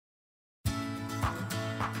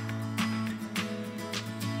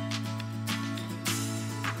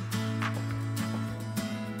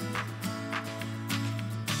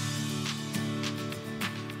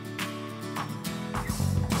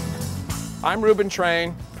I'm Ruben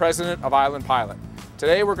Train, president of Island Pilot.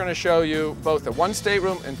 Today we're going to show you both the one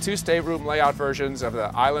stateroom and two stateroom layout versions of the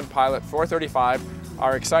Island Pilot 435,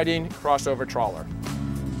 our exciting crossover trawler.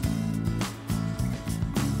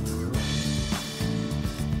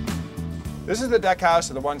 This is the deck house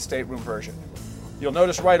of the one stateroom version. You'll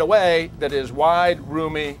notice right away that it is wide,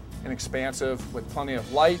 roomy, and expansive with plenty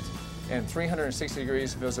of light and 360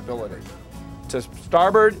 degrees visibility. To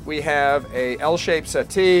starboard, we have a L-shaped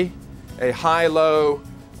settee, a high-low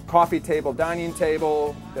coffee table dining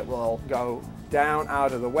table that will go down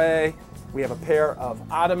out of the way. We have a pair of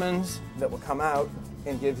ottomans that will come out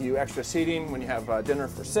and give you extra seating when you have dinner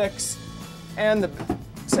for 6. And the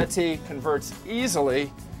settee converts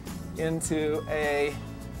easily into a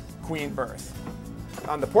queen berth.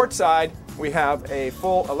 On the port side, we have a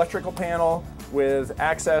full electrical panel with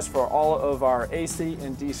access for all of our AC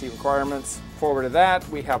and DC requirements. Forward to that,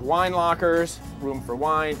 we have wine lockers, room for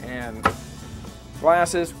wine and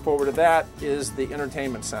glasses. Forward to that is the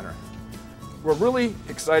entertainment center. We're really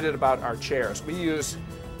excited about our chairs. We use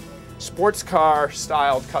sports car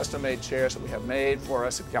styled custom-made chairs that we have made for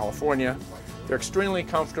us in California. They're extremely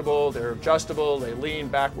comfortable, they're adjustable, they lean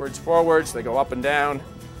backwards, forwards, they go up and down.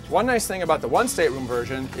 One nice thing about the one stateroom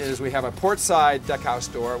version is we have a port side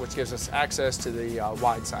deckhouse door which gives us access to the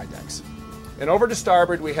wide side decks. And over to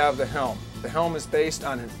starboard we have the helm. The helm is based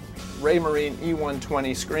on a Raymarine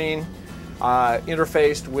E120 screen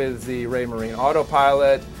interfaced with the Raymarine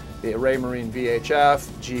Autopilot, the Raymarine VHF,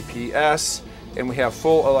 GPS, and we have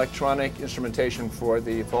full electronic instrumentation for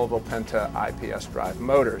the Volvo Penta IPS drive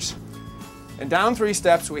motors. And down 3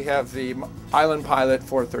 steps we have the Island Pilot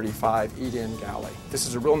 435 eat-in galley. This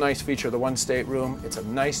is a real nice feature of the one stateroom. It's a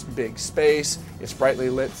nice big space. It's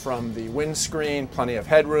brightly lit from the windscreen, plenty of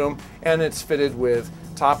headroom, and it's fitted with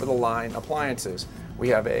top-of-the-line appliances. We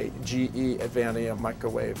have a GE Advantia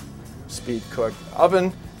microwave speed cook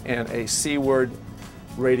oven and a Seaward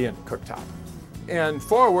radiant cooktop. And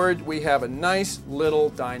forward we have a nice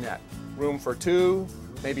little dinette. Room for 2,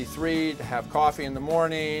 maybe 3 to have coffee in the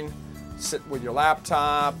morning, sit with your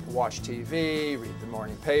laptop, watch TV, read the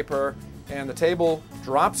morning paper, and the table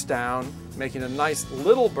drops down, making a nice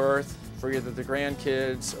little berth for either the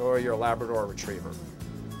grandkids or your Labrador Retriever.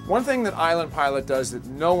 One thing that Island Pilot does that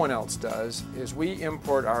no one else does is we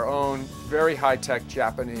import our own very high-tech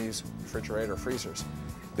Japanese refrigerator freezers.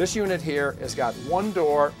 This unit here has got one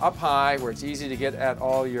door up high where it's easy to get at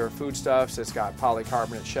all your foodstuffs. It's got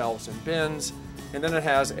polycarbonate shelves and bins. And then it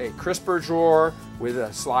has a crisper drawer with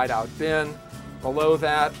a slide-out bin. Below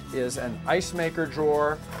that is an ice maker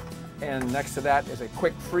drawer. And next to that is a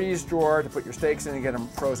quick freeze drawer to put your steaks in and get them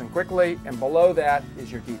frozen quickly. And below that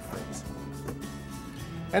is your deep freeze.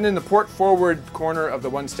 And in the port forward corner of the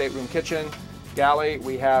one stateroom kitchen galley,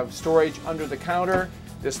 we have storage under the counter.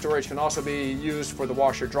 This storage can also be used for the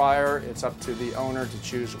washer dryer. It's up to the owner to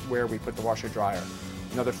choose where we put the washer dryer.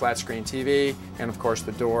 Another flat screen TV, and of course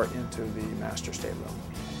the door into the master stateroom.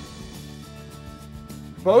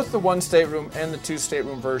 Both the one stateroom and the two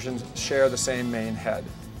stateroom versions share the same main head.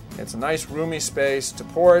 It's a nice roomy space to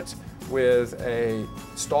port with a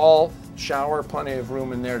stall shower, plenty of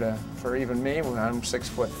room in there for even me. I'm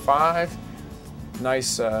 6'5". Nice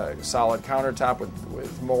solid countertop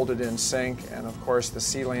with molded in sink, and of course the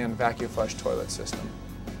Sealand vacuum flush toilet system.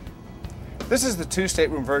 This is the two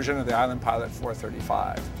stateroom version of the Island Pilot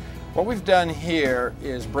 435. What we've done here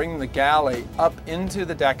is bring the galley up into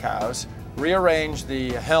the deck house, rearrange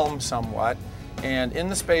the helm somewhat, and in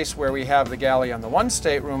the space where we have the galley on the one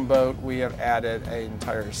stateroom boat, we have added an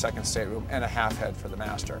entire second stateroom and a half head for the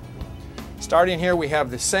master. Starting here, we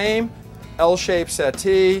have the same L-shaped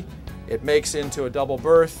settee. It makes into a double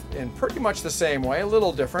berth in pretty much the same way, a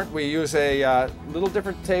little different. We use a little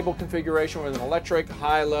different table configuration with an electric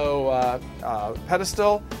high-low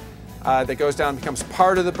pedestal that goes down and becomes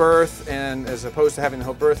part of the berth, and as opposed to having the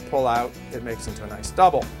whole berth pull out, it makes into a nice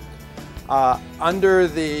double. Under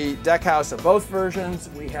the deck house of both versions,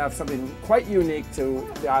 we have something quite unique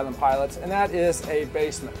to the Island Pilots, and that is a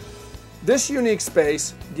basement. This unique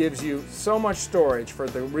space gives you so much storage for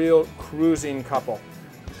the real cruising couple.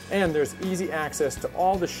 And there's easy access to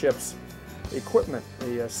all the ship's equipment,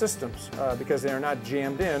 the systems, because they are not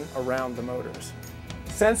jammed in around the motors.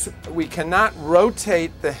 Since we cannot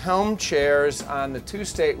rotate the helm chairs on the two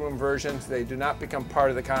stateroom versions, they do not become part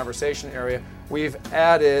of the conversation area, we've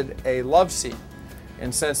added a love seat.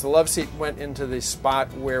 And since the love seat went into the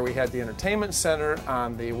spot where we had the entertainment center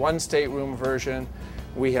on the one stateroom version,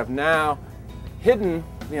 we have now hidden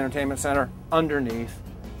the entertainment center underneath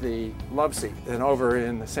the love seat. And over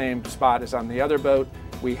in the same spot as on the other boat,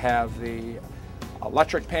 we have the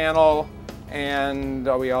electric panel and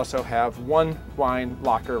we also have one wine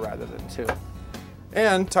locker rather than two.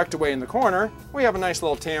 And tucked away in the corner, we have a nice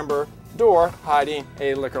little timbre door hiding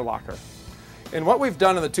a liquor locker. And what we've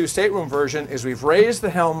done in the 2-stateroom version is we've raised the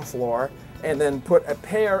helm floor and then put a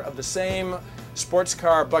pair of the same sports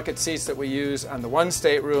car bucket seats that we use on the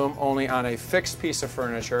 1-stateroom, only on a fixed piece of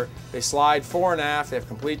furniture. They slide fore and aft, they have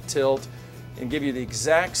complete tilt, and give you the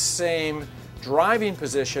exact same driving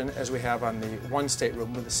position as we have on the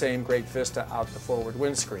 1-stateroom with the same great vista out the forward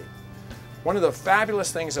windscreen. One of the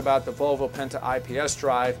fabulous things about the Volvo Penta IPS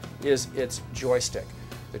drive is its joystick.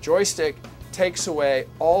 The joystick takes away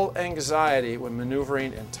all anxiety when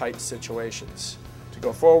maneuvering in tight situations. To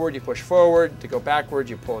go forward, you push forward. To go backward,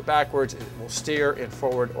 you pull it backwards. It will steer in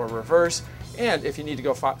forward or reverse. And if you need to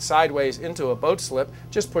go sideways into a boat slip,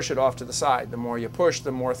 just push it off to the side. The more you push,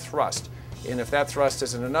 the more thrust. And if that thrust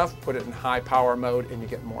isn't enough, put it in high power mode and you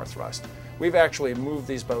get more thrust. We've actually moved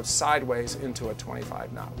these boats sideways into a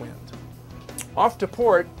 25-knot wind. Off to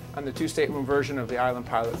port, on the 2-stateroom version of the Island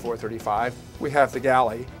Pilot 435, we have the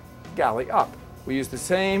galley up. We use the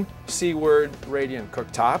same Seaward Radiant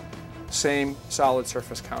cooktop, same solid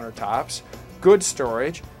surface countertops, good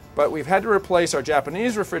storage, but we've had to replace our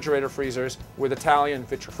Japanese refrigerator freezers with Italian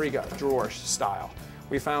Vitrifrigo drawer style.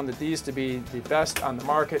 We found that these to be the best on the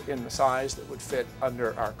market in the size that would fit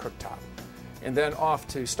under our cooktop. And then off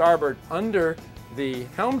to starboard, under the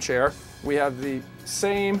helm chair, we have the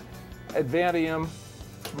same Advantium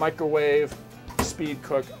microwave speed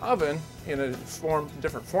cook oven in a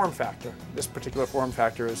different form factor. This particular form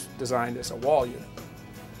factor is designed as a wall unit.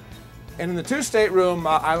 And in the 2-stateroom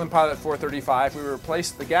Island Pilot 435, we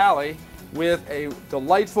replaced the galley with a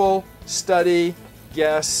delightful study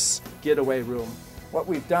guest getaway room. What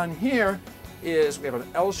we've done here is we have an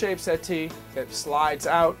L-shaped settee that slides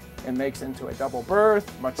out and makes into a double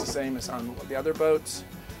berth, much the same as on the other boats.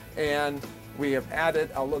 And we have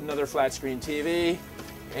added another flat screen TV,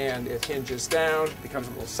 and it hinges down, becomes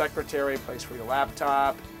a little secretary, place for your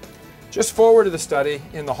laptop. Just forward of the study,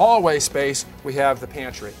 in the hallway space, we have the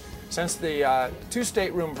pantry. Since the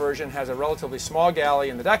 2-stateroom version has a relatively small galley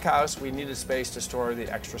in the deck house, we needed space to store the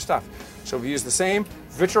extra stuff. So we used the same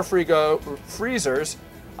Vitrifrigo freezers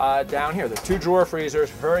down here. The 2-drawer freezers,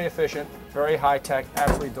 very efficient, very high-tech,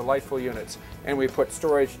 absolutely delightful units. And we put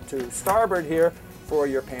storage to starboard here for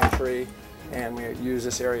your pantry, and we use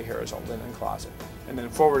this area here as a linen closet. And then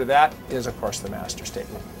forward of that is, of course, the master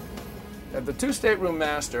stateroom. The 2-stateroom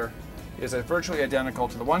master is virtually identical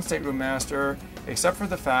to the 1-stateroom master, except for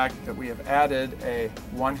the fact that we have added a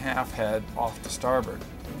 1/2 head off to starboard.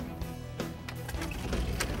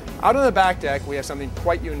 Out on the back deck, we have something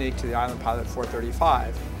quite unique to the Island Pilot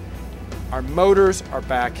 435. Our motors are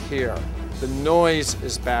back here. The noise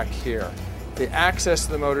is back here. The access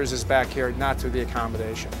to the motors is back here, not through the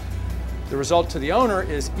accommodation. The result to the owner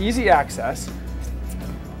is easy access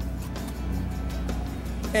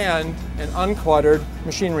and an uncluttered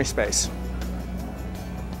machinery space.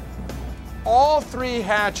 All 3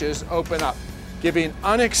 hatches open up, giving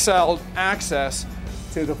unexcelled access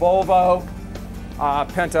to the Volvo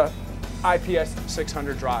Penta IPS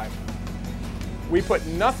 600 drive. We put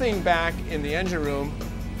nothing back in the engine room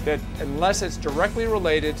unless it's directly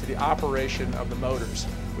related to the operation of the motors.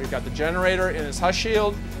 We've got the generator in its hush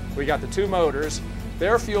shield, we got the 2 motors,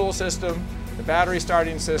 their fuel system, the battery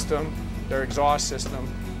starting system, their exhaust system,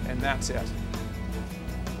 and that's it.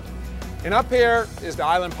 And up here is the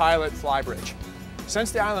Island Pilot flybridge.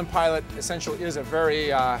 Since the Island Pilot essentially is a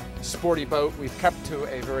very sporty boat, we've kept to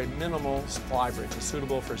a very minimal flybridge. It's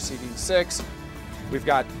suitable for seating 6. We've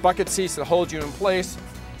got bucket seats that hold you in place,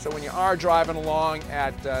 so when you are driving along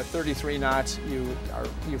at 33 knots,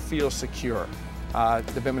 you feel secure.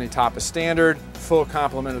 The bimini top is standard, full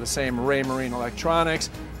complement of the same Raymarine electronics,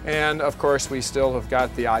 and of course we still have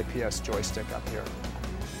got the IPS joystick up here.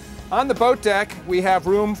 On the boat deck, we have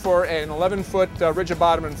room for an 11-foot rigid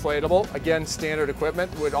bottom inflatable. Again, standard equipment.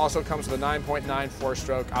 It also comes with a 9.9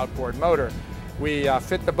 4-stroke outboard motor. We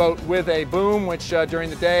fit the boat with a boom, which during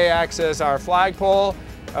the day acts as our flagpole.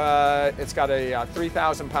 It's got a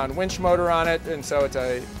 3,000-pound winch motor on it, and so it's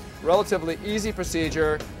a relatively easy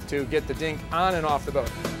procedure to get the dink on and off the boat.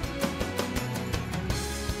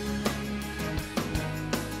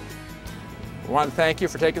 I want to thank you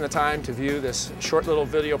for taking the time to view this short little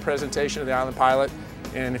video presentation of the Island Pilot.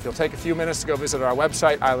 And if you'll take a few minutes to go visit our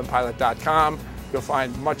website, islandpilot.com, you'll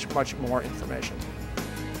find much, much more information.